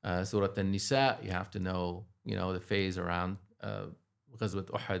 Surah An-Nisa, you have to know, the phase around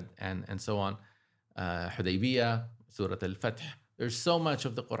Ghazwat Uhud and so on. Hudaybiyah, Surah Al-Fath. There's so much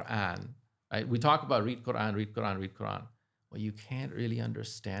of the Quran. Right? We talk about read Quran. Well, you can't really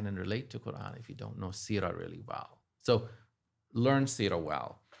understand and relate to Quran if you don't know Seerah really well. So learn Sirah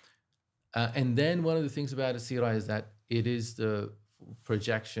well. And then one of the things about a Sirah is that it is the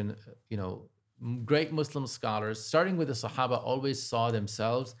projection, great Muslim scholars, starting with the Sahaba, always saw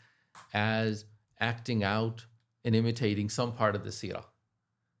themselves as acting out and imitating some part of the Sirah.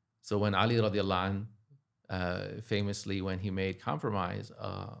 So when Ali radiallahu anh, famously, when he made compromise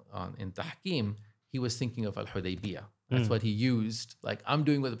in Tahkim, he was thinking of Al-Hudaybiyah. That's what he used. Like, I'm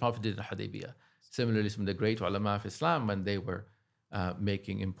doing what the Prophet did at Hudaybiyah. Similarly, some of the great ulama of Islam, when they were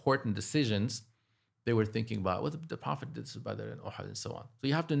making important decisions, they were thinking about what the Prophet did at Badr and Uhud and so on. So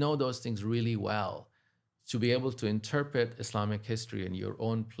you have to know those things really well to be able to interpret Islamic history in your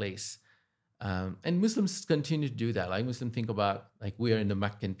own place. And Muslims continue to do that. Like, Muslims think about, like, we are in the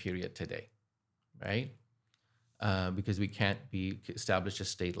Meccan period today, right? Because we can't establish a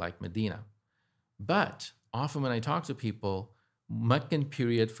state like Medina. But often when I talk to people, Meccan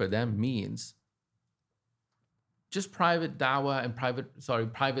period for them means just private da'wah and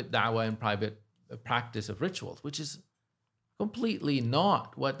private practice of rituals, which is completely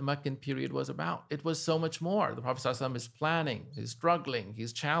not what the Meccan period was about. It was so much more. The Prophet ﷺ is planning, he's struggling,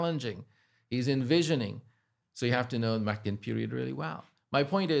 he's challenging, he's envisioning. So you have to know the Meccan period really well. My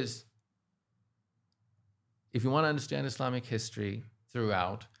point is, if you want to understand Islamic history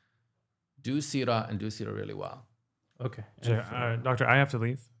throughout, do Sirah and do Sirah really well. Okay. Doctor, I have to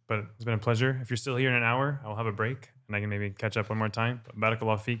leave, but it's been a pleasure. If you're still here in an hour, I'll have a break and I can maybe catch up one more time. But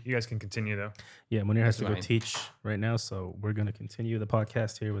Barakallah Feek, you guys can continue though. Yeah, Munir has to go teach right now, so we're going to continue the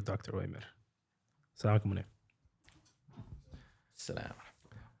podcast here with Dr. Ovamir. Assalamu alaikum, Munir. Salam.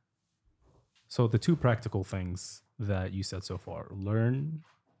 So the two practical things that you said so far: learn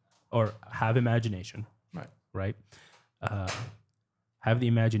or have imagination, right? Have the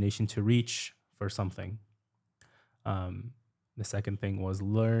imagination to reach for something. The second thing was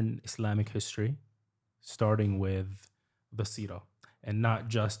learn Islamic history, starting with the Sirah, and not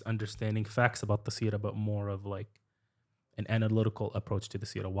just understanding facts about the Sirah, but more of like an analytical approach to the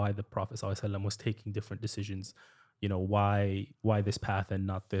Sirah. Why the Prophet ﷺ was taking different decisions, why this path and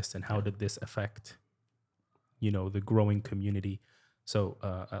not this, and how did this affect, the growing community. So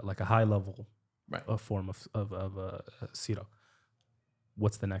like a high level form of Sirah.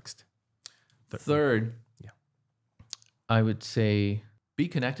 What's the next? Third, I would say be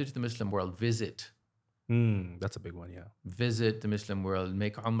connected to the Muslim world. Visit. That's a big one, yeah. Visit the Muslim world.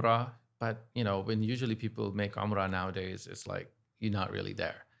 Make Umrah. But, when usually people make Umrah nowadays, it's like you're not really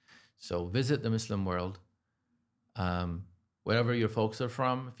there. So visit the Muslim world. Wherever your folks are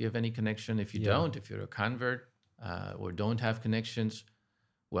from, if you have any connection. If you don't, if you're a convert or don't have connections,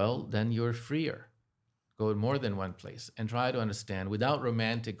 well, then you're freer. Go more than one place and try to understand without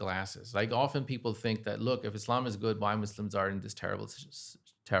romantic glasses. Like, often people think that, look, if Islam is good, why Muslims are in this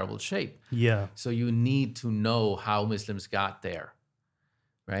terrible shape? Yeah. So you need to know how Muslims got there,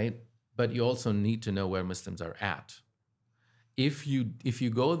 right? But you also need to know where Muslims are at. If you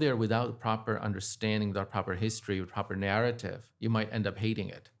go there without proper understanding, without proper history, with proper narrative, you might end up hating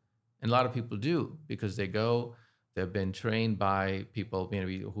it. And a lot of people do, because they've been trained by people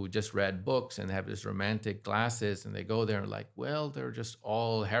who just read books and have this romantic glasses, and they go there and like, well, they're just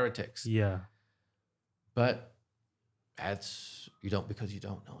all heretics. Yeah. But because you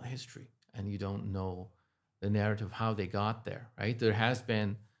don't know history and you don't know the narrative of how they got there, right? There has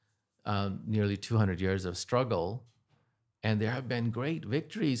been nearly 200 years of struggle, and there have been great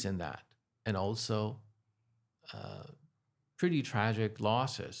victories in that, and also pretty tragic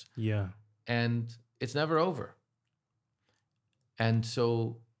losses. Yeah. And it's never over. And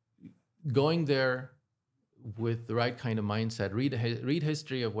so going there with the right kind of mindset, read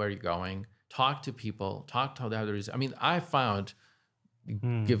history of where you're going, talk to people, talk to the others. I mean, I found,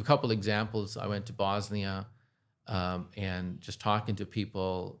 give a couple examples. I went to Bosnia and just talking to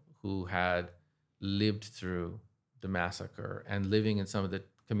people who had lived through the massacre and living in some of the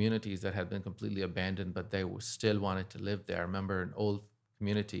communities that had been completely abandoned, but they still wanted to live there. I remember an old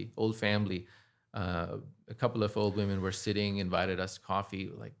community, old family, a couple of old women were sitting, invited us coffee.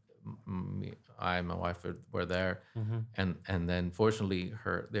 Like I and my wife were there, and then fortunately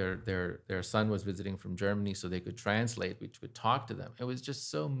their son was visiting from Germany, so they could translate, which would talk to them. It was just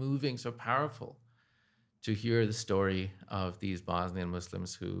so moving, so powerful to hear the story of these Bosnian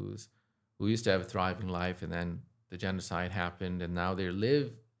Muslims who used to have a thriving life, and then the genocide happened, and now they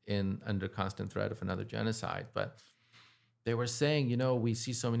live under constant threat of another genocide. But they were saying, we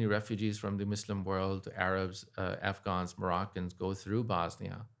see so many refugees from the Muslim world, Arabs, Afghans, Moroccans go through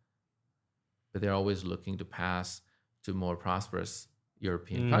Bosnia, but they're always looking to pass to more prosperous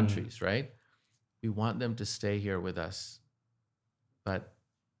European countries, right? We want them to stay here with us, but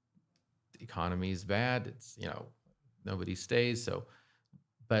the economy is bad. It's, nobody stays. So,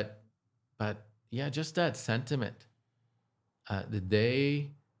 but yeah, just that sentiment that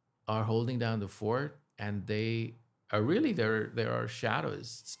they are holding down the fort, and they are really there are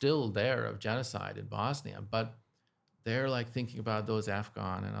shadows still there of genocide in Bosnia, but they're like thinking about those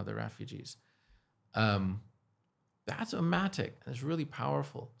Afghan and other refugees. That's Ummatics. It's really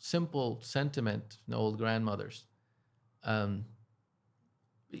powerful, simple sentiment. No old grandmothers. Um,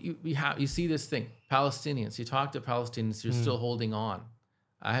 you see this thing. Palestinians. You talk to Palestinians. You're still holding on.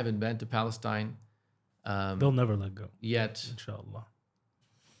 I haven't been to Palestine They'll never let go, yet. inshallah.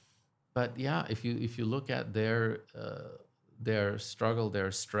 But yeah, if you look at their struggle,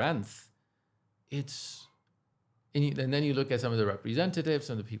 their strength, it's and then you look at some of the representatives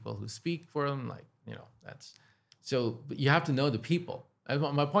and the people who speak for them, like that's so. But you have to know the people.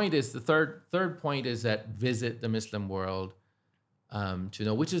 My point is the third point is that visit the Muslim world to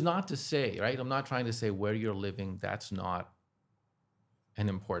know, which is not to say, right? I'm not trying to say where you're living. That's not an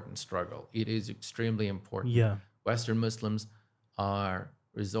important struggle. It is extremely important. Yeah. Western Muslims are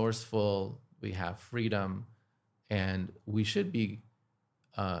resourceful. We have freedom, and we should be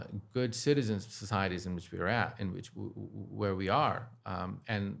good citizens of societies in which we are at, where we are,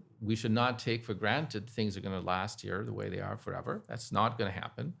 and we should not take for granted things are going to last here the way they are forever. That's not going to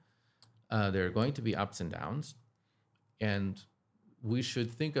happen. There are going to be ups and downs, and we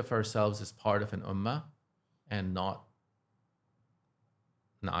should think of ourselves as part of an ummah and not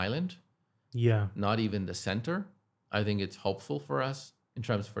an island, Yeah. not even the center. I think it's helpful for us in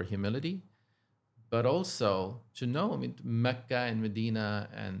terms of our humility, but also to know, I mean, Mecca and Medina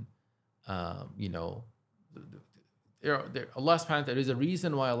and, Allah subhanahu wa ta'ala, there is a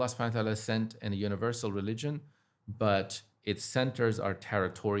reason why Allah subhanahu wa ta'ala sent a universal religion, but its centers are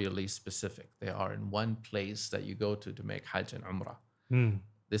territorially specific. They are in one place that you go to make Hajj and Umrah.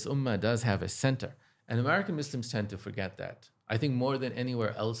 This ummah does have a center. And American Muslims tend to forget that. I think more than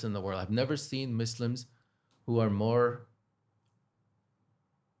anywhere else in the world. I've never seen Muslims who are more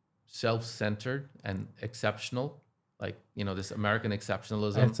self-centered and exceptional, like this American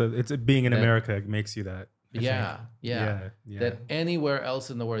exceptionalism. It's being in America makes you that. I Yeah. That anywhere else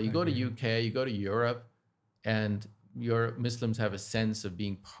in the world, you go to UK, you go to Europe, and your Muslims have a sense of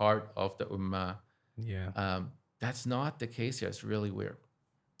being part of the ummah. Yeah. That's not the case here. It's really weird.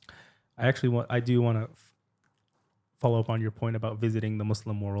 I do want to follow up on your point about visiting the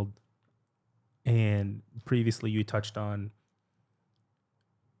Muslim world. And previously you touched on,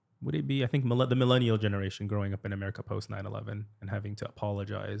 would it be, I think, the millennial generation growing up in America post 9/11 and having to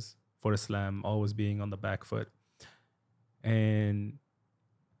apologize for Islam always being on the back foot. And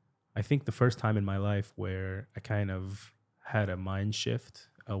I think the first time in my life where I kind of had a mind shift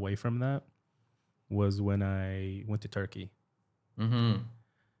away from that was when I went to Turkey. Mm-hmm.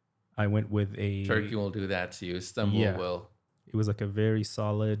 I went with Turkey will do that to you. Istanbul will. It was like a very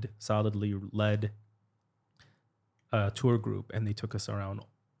solidly led tour group, and they took us around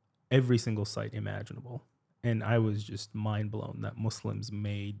every single site imaginable. And I was just mind blown that Muslims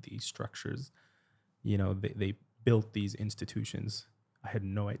made these structures. They built these institutions. I had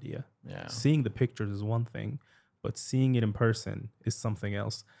no idea. Yeah. Seeing the pictures is one thing, but seeing it in person is something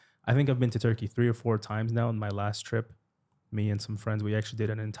else. I think I've been to Turkey 3 or 4 times now. In my last trip, me and some friends, we actually did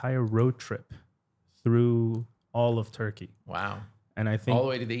an entire road trip through all of Turkey. Wow. And I think all the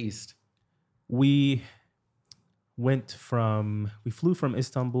way to the east. We flew from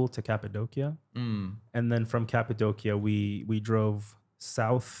Istanbul to Cappadocia. And then from Cappadocia, we drove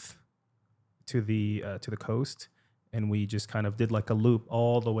south to the coast, and we just kind of did like a loop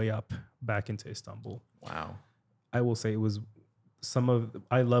all the way up back into Istanbul. Wow. I will say it was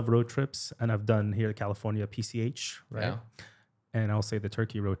I love road trips, and I've done here in California PCH, right? Yeah. And I'll say the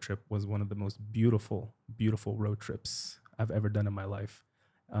Turkey road trip was one of the most beautiful, beautiful road trips I've ever done in my life.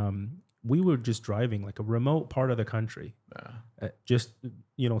 We were just driving like a remote part of the country, just,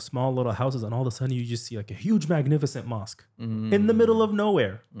 small little houses. And all of a sudden you just see like a huge, magnificent mosque in the middle of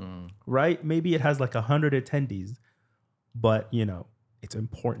nowhere, right? Maybe it has like 100 attendees, but it's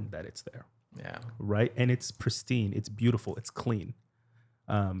important that it's there. Yeah. Right. And it's pristine. It's beautiful. It's clean.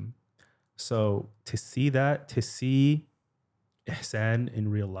 So to see ihsan in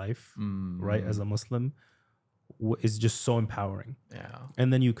real life, right, as a Muslim, is just so empowering. Yeah.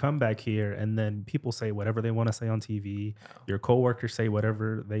 And then you come back here, and then people say whatever they want to say on TV. Yeah. Your coworkers say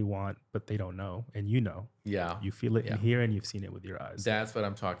whatever they want, but they don't know, and Yeah. You feel it in here, and you've seen it with your eyes. That's what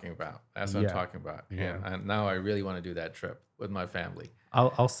I'm talking about. Yeah. And now I really want to do that trip with my family.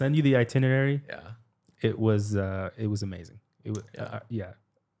 I'll send you the itinerary. Yeah. It was amazing. It was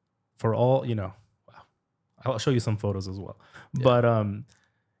for all, wow. I'll show you some photos as well. Yeah. But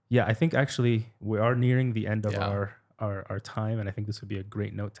I think actually we are nearing the end of our time, and I think this would be a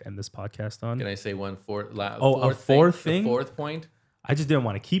great note to end this podcast on. Can I say one fourth thing? The fourth point? I just didn't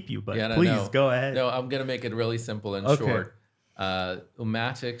want to keep you, but Yeah, please go ahead. No, I'm going to make it really simple and Okay. short.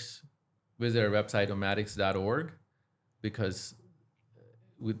 Ummatics, visit our website, ummatics.org, because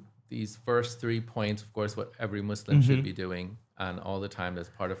with these first 3 points, of course, what every Muslim should be doing, and all the time as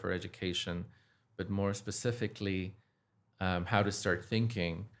part of our education, but more specifically, how to start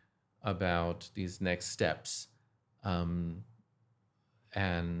thinking about these next steps. And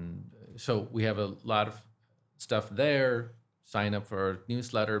so we have a lot of stuff there. Sign up for our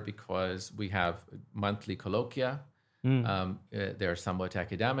newsletter because we have monthly colloquia. They're somewhat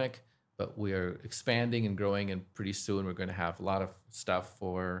academic, but we're expanding and growing, and pretty soon we're going to have a lot of stuff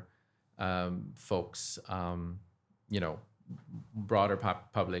for folks, broader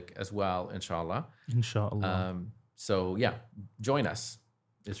public as well, inshallah. Inshallah. So yeah, join us.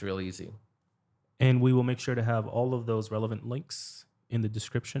 It's real easy. And we will make sure to have all of those relevant links in the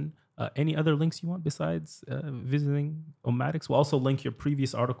description. Any other links you want besides visiting Ummatics? We'll also link your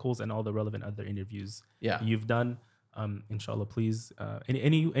previous articles and all the relevant other interviews you've done. Inshallah, please.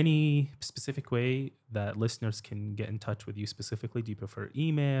 Any specific way that listeners can get in touch with you specifically? Do you prefer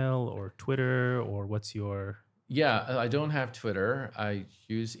email or Twitter, or what's your... Yeah, I don't have Twitter. I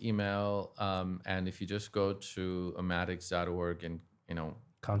use email. And if you just go to ummatics.org and,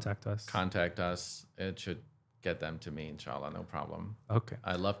 contact us, it should get them to me, inshallah, no problem. Okay.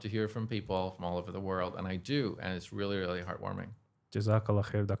 I love to hear from people from all over the world, and I do, and it's really, really heartwarming. Jazakallah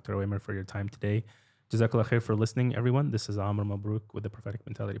khair, Dr. Ovamir, for your time today. Jazakallah khair for listening, everyone. This is Amr Mabrook with the Prophetic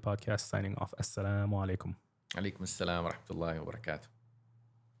Mentality Podcast signing off. Assalamu alaikum. Alaikum assalam wa rahmatullahi wa barakatuh.